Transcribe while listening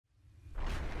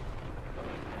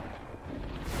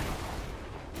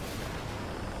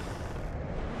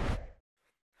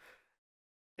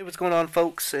Hey, what's going on,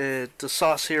 folks? It's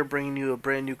Sauce here, bringing you a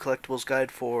brand new collectibles guide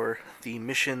for the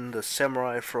mission, the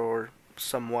Samurai for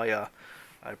Samwaya.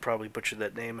 I probably butchered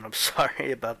that name, and I'm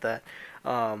sorry about that.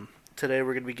 Today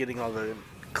we're going to be getting all the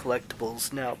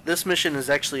collectibles. Now, this mission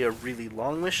is actually a really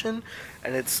long mission,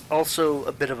 and it's also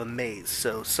a bit of a maze.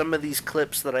 So some of these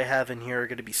clips that I have in here are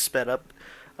going to be sped up,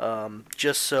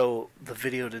 just so the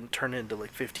video didn't turn into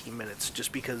like 15 minutes,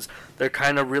 just because they're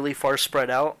kind of really far spread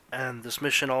out, and this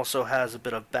mission also has a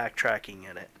bit of backtracking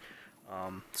in it.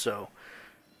 So,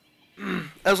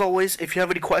 as always, if you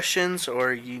have any questions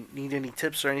or you need any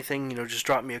tips or anything, just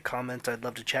drop me a comment. I'd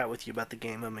love to chat with you about the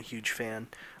game. I'm a huge fan.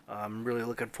 I'm really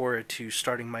looking forward to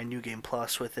starting my New Game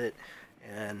Plus with it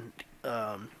and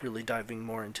really diving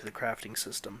more into the crafting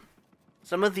system.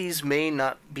 Some of these may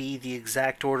not be the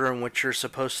exact order in which you're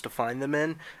supposed to find them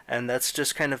in, and that's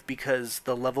just kind of because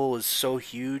the level is so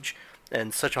huge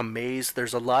and such a maze.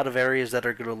 There's a lot of areas that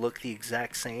are going to look the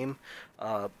exact same,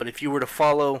 but if you were to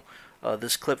follow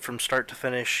this clip from start to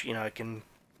finish, I can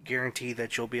guarantee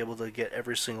that you'll be able to get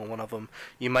every single one of them.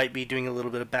 You might be doing a little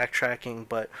bit of backtracking,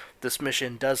 but this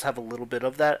mission does have a little bit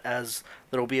of that, as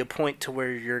there'll be a point to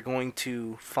where you're going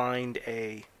to find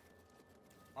a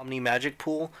Omni Magic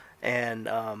Pool, and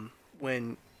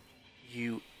when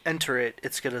you enter it,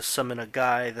 it's going to summon a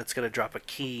guy that's going to drop a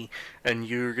key, and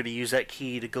you're going to use that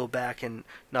key to go back and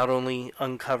not only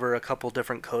uncover a couple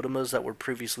different Kodamas that were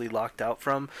previously locked out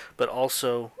from, but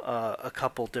also a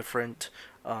couple different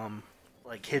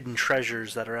like hidden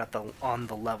treasures that are on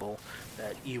the level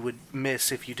that you would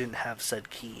miss if you didn't have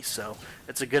said key. So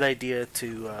it's a good idea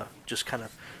to just kind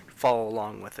of follow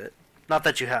along with it. Not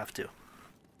that you have to.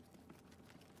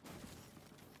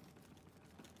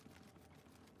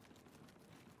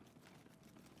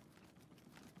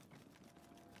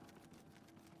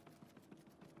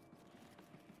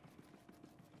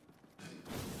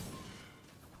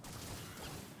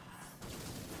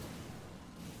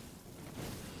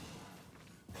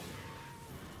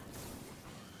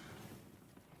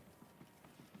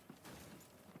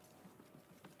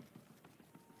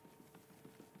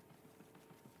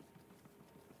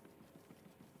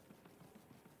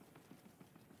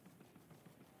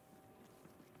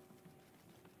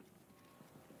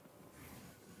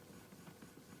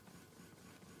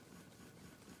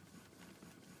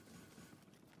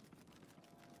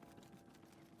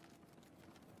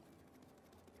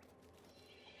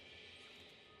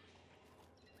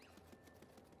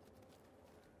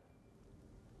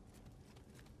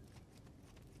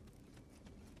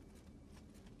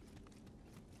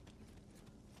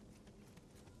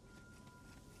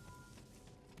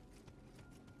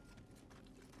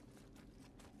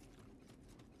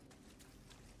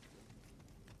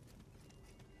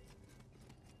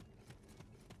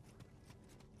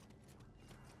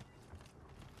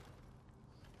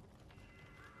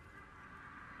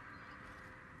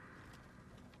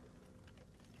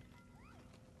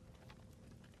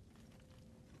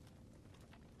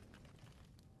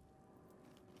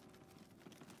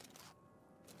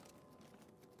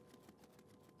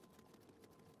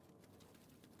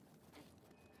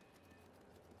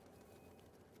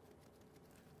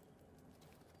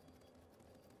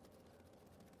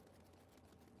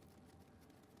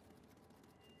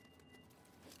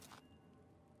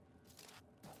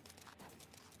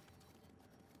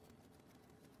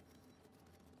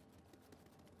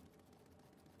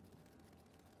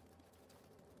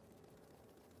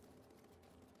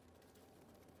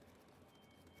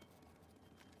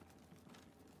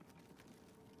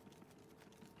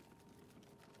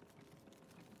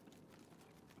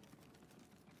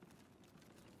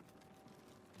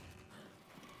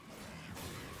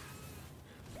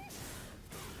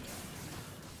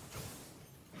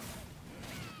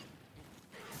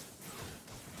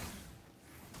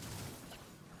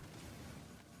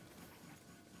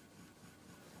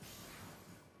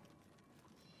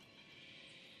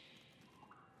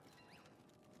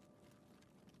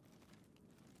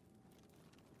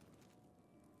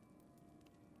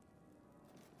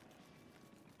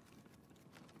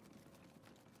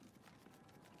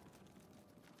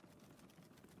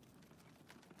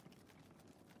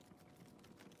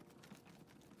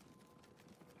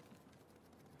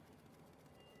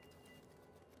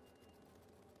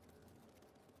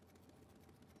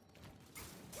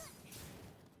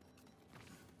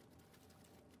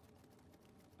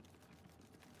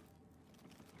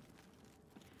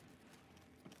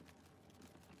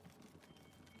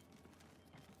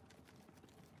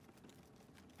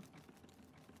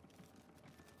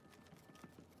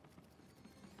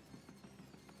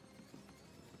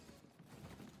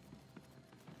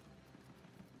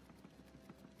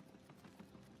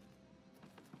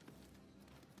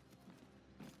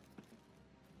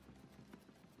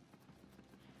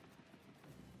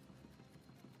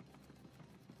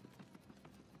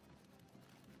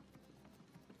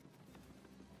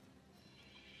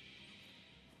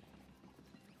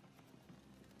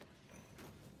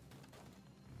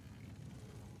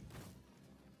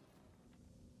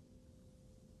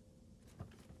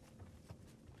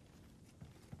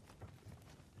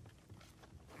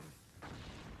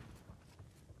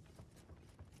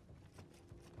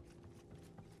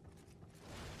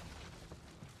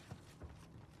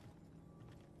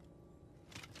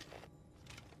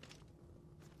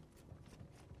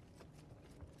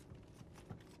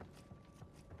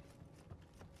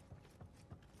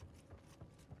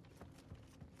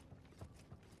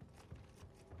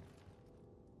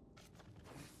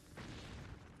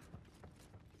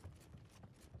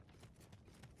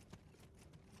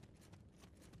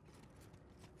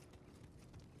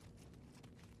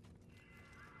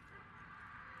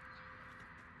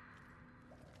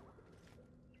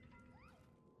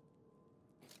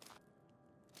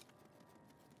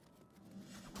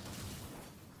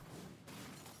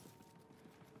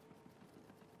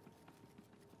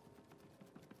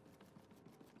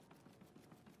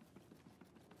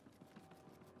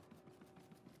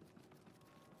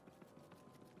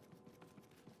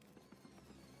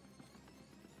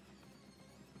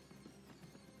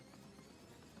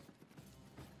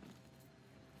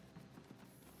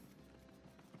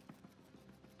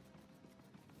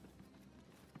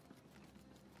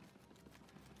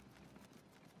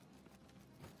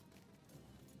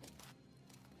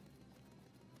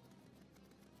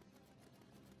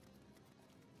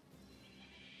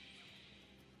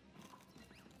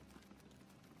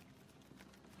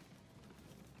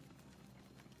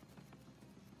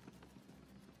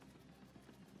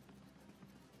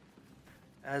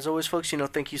 As always, folks,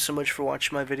 thank you so much for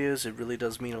watching my videos. It really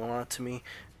does mean a lot to me.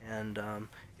 And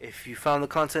if you found the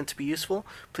content to be useful,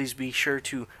 please be sure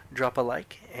to drop a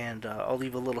like, and I'll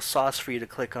leave a little sauce for you to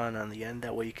click on the end.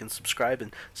 That way you can subscribe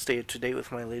and stay up to date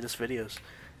with my latest videos.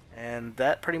 And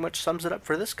that pretty much sums it up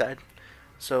for this guide.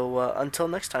 So until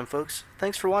next time, folks,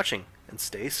 thanks for watching, and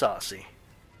stay saucy.